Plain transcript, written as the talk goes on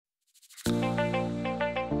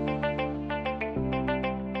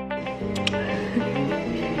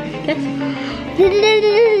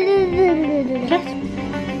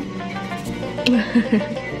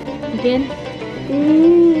Again.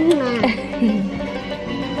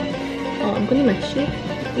 Oh, I'm gonna miss you.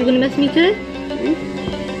 You're gonna miss me too?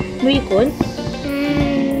 Where are you going?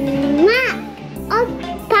 Oh,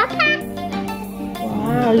 Papa.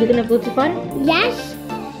 Wow, you're gonna have loads of fun? Yes.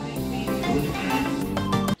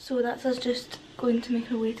 So that's us just going to make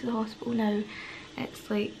our way to the hospital now. It's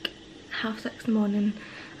like 6:30 in the morning.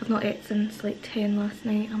 I've not ate since like 10 last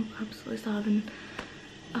night. I'm absolutely starving.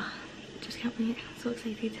 Just can't wait. I'm so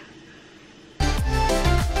excited.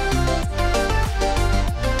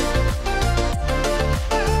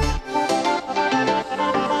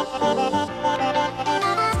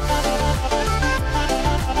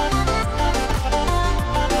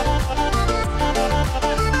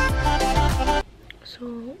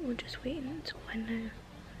 So we're just waiting to go in now.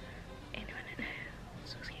 Any minute now. I'm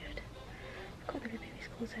so scared. I've got the baby's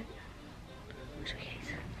clothes out. I'll show you guys.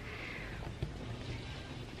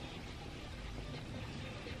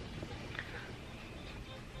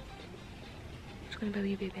 There's gonna be a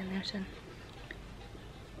wee baby in there soon.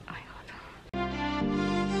 Oh my god.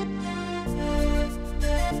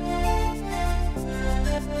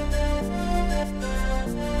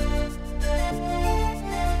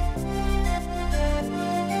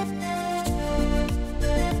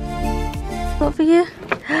 What for you?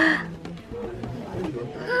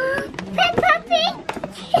 Pet puppy.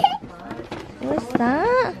 What's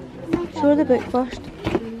that? Show the book first.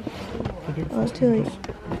 Oh, it's too late.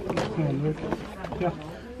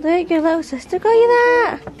 Look, your little sister got you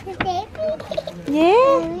that. The baby.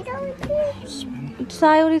 Yeah? Shall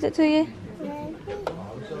I read it to you?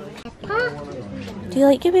 Do you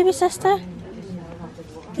like your baby sister?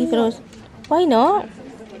 Eva Rose. Why not?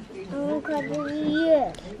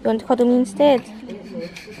 You want to cuddle me instead?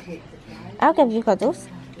 I'll give you cuddles.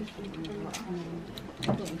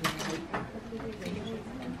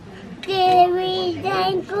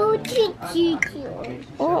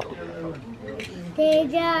 Oh.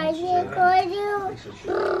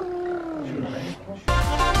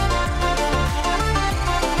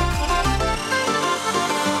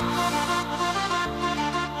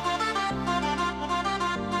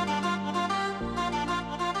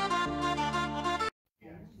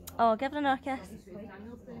 Oh, give her another kiss.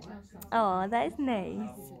 Oh, that is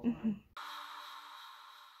nice.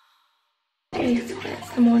 Okay, so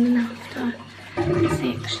it's the morning after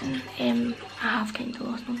section. I have kind of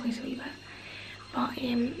lost my voice a wee bit, but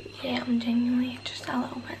yeah, I'm genuinely just a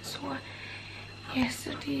little bit sore.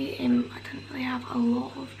 Yesterday, I didn't really have a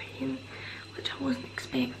lot of pain, which I wasn't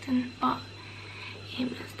expecting, but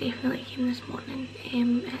it's definitely came this morning.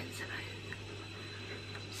 It's about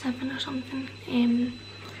 7 or something. And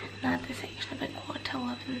I had the section about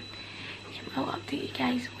 11:15. I'll update you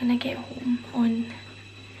guys when I get home on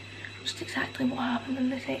just exactly what happened in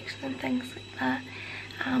the section and things like that.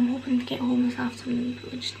 I'm hoping to get home this afternoon,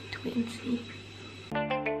 but we just need to wait and see.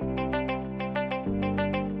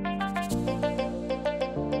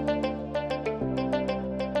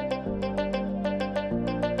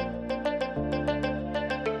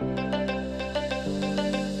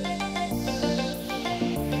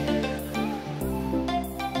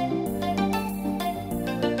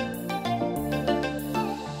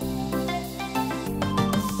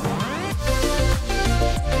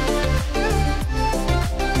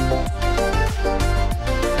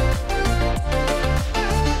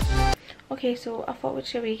 Okay, so I thought I would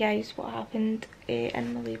show you guys what happened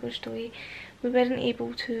in my labour story. We weren't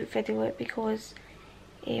able to video it because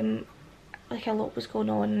like a lot was going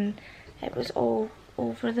on and it was all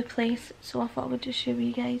over the place, so I thought I would just show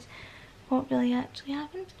you guys what really actually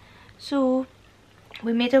happened. So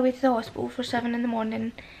we made our way to the hospital for 7 in the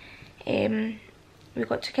morning. We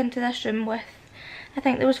got took into this room with, I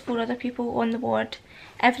think there was 4 other people on the ward.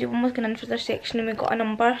 Everyone was going in for their section and we got a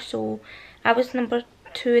number, so I was number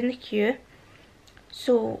 2 in the queue.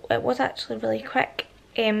 So it was actually really quick.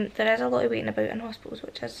 There is a lot of waiting about in hospitals,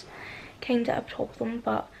 which is kind of a problem,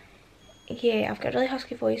 but yeah, I've got a really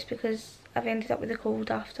husky voice because I've ended up with a cold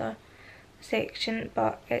after the section,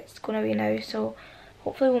 but it's going away now, so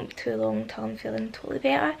hopefully it won't be too long until I'm feeling totally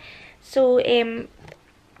better. So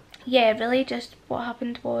yeah, really just what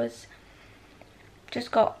happened was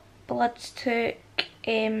just got bloods took,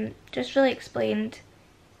 just really explained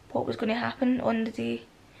what was going to happen on the day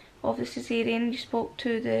of the cesarean. You spoke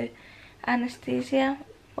to the anaesthesia,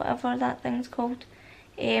 whatever that thing's called.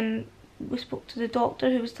 We spoke to the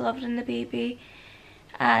doctor who was delivering the baby,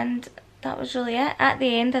 and that was really it. At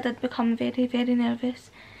the end I did become very, very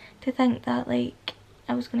nervous to think that like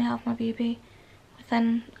I was going to have my baby with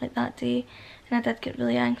everything like that day, and I did get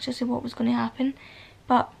really anxious of what was going to happen.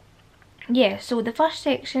 But yeah, so the first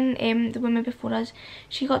section, the woman before us,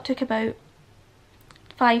 she got took about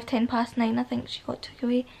 10 past 9, I think she got took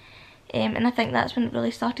away, and I think that's when it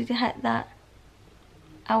really started to hit that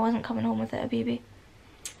I wasn't coming home without a baby.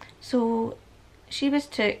 So she was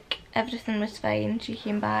took, everything was fine, she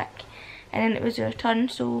came back, and then it was her turn.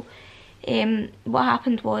 So what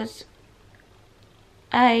happened was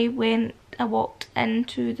I walked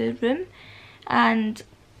into the room, and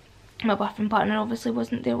my boyfriend partner obviously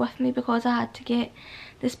wasn't there with me because I had to get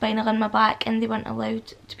the spinal in my back, and they weren't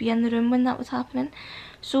allowed to be in the room when that was happening.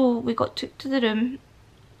 So we got took to the room.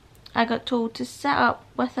 I got told to sit up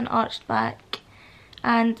with an arched back,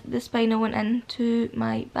 and the spinal went into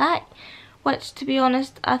my back, which, to be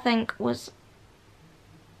honest, I think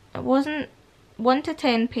it wasn't 1 to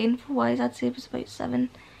 10 painful wise, I'd say it was about 7.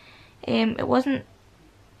 It wasn't,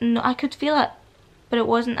 no, I could feel it, but it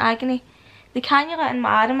wasn't agony. The cannula in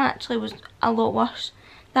my arm actually was a lot worse.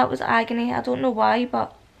 That was agony. I don't know why,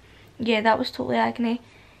 but yeah, that was totally agony.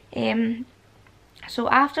 So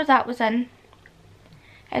after that was in,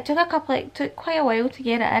 it took quite a while to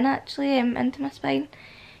get it in actually, into my spine.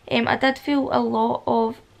 I did feel a lot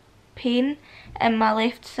of pain in my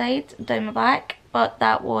left side down my back, but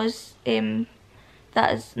that is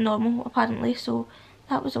normal apparently, so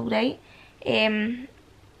that was alright. And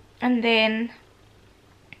then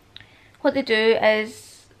what they do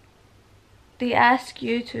is they ask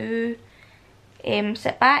you to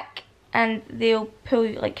sit back, and they'll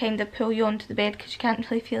kind of pull you onto the bed because you can't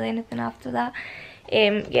really feel anything after that.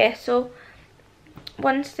 Yeah, so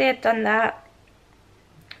once they had done that,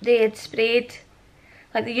 they had sprayed,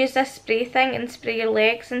 like they use this spray thing and spray your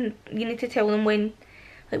legs, and you need to tell them when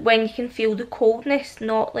you can feel the coldness,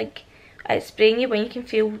 not like it's spraying you, when you can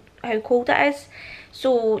feel how cold it is.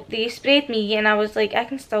 So they sprayed me, and I was like, I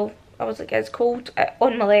was like, it's cold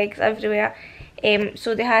on my legs everywhere.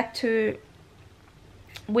 So they had to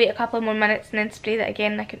wait a couple of more minutes and then spray that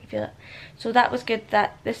again, and I couldn't feel it. So that was good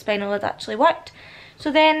that the spinal had actually worked. So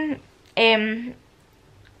then I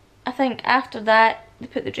think after that they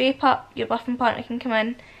put the drape up, your buffing partner can come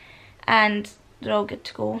in, and they're all good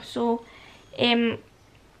to go. So they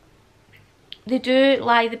do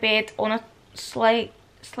lie the bed on a slight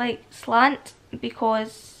slant,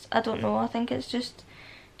 because I don't know, I think it's just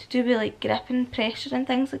to do with like grip and pressure and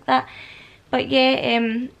things like that. But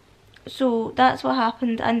yeah, so that's what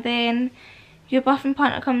happened. And then your buffing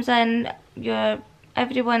partner comes in,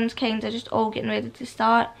 everyone's kind of just all getting ready to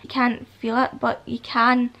start. You can't feel it, but you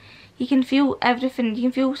can feel everything. You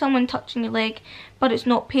can feel someone touching your leg, but it's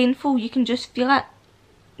not painful, you can just feel it.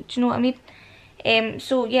 Do you know what I mean?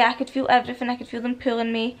 So yeah, I could feel everything. I could feel them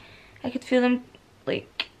pulling me, I could feel them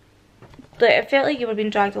like it felt like you were being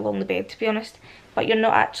dragged along the bed, to be honest, but you're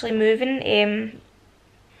not actually moving.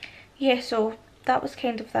 Yeah, so that was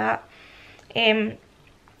kind of that. The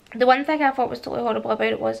one thing I thought was totally horrible about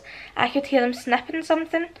it was I could hear them snipping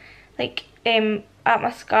something, like at my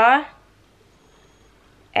scar,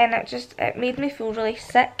 and it made me feel really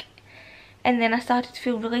sick, and then I started to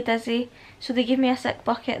feel really dizzy, so they gave me a sick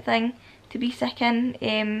bucket thing to be sick in,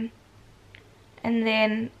 and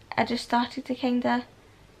then I just started to kind of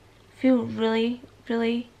feel really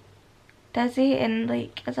dizzy and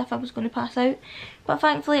like as if I was going to pass out, but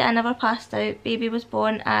thankfully I never passed out. Baby was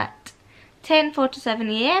born at 10:47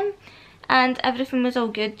 AM and everything was all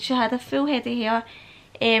good. She had a full head of hair.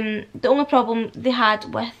 The only problem they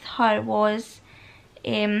had with her was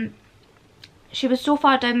she was so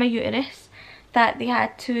far down my uterus that they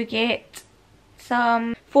had to get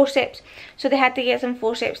some forceps. So they had to get some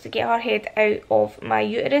forceps to get her head out of my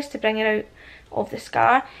uterus, to bring her out of the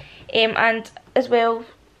scar. And as well,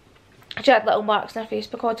 she had little marks on her face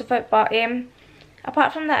because of it, but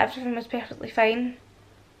apart from that everything was perfectly fine.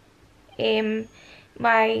 Took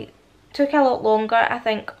a lot longer, I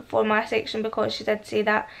think, for my section, because she did say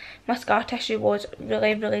that my scar tissue was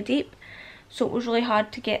really deep, so it was really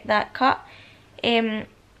hard to get that cut.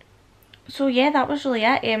 So yeah, that was really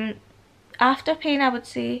it. After pain, I would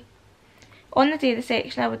say, on the day of the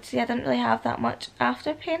section, I would say I didn't really have that much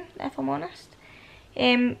after pain, if I'm honest.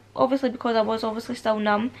 Obviously because I was obviously still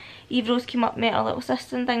numb. Eve Rose came up, met her little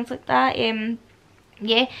sister and things like that.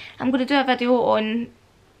 Yeah, I'm going to do a video on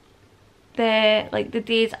the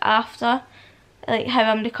days after, like how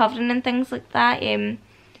I'm recovering and things like that.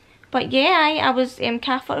 But yeah, I was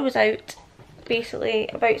catheter was out basically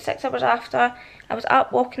about 6 hours after. I was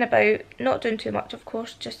up walking about, not doing too much of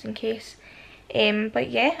course, just in case. But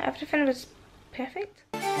yeah, everything was perfect.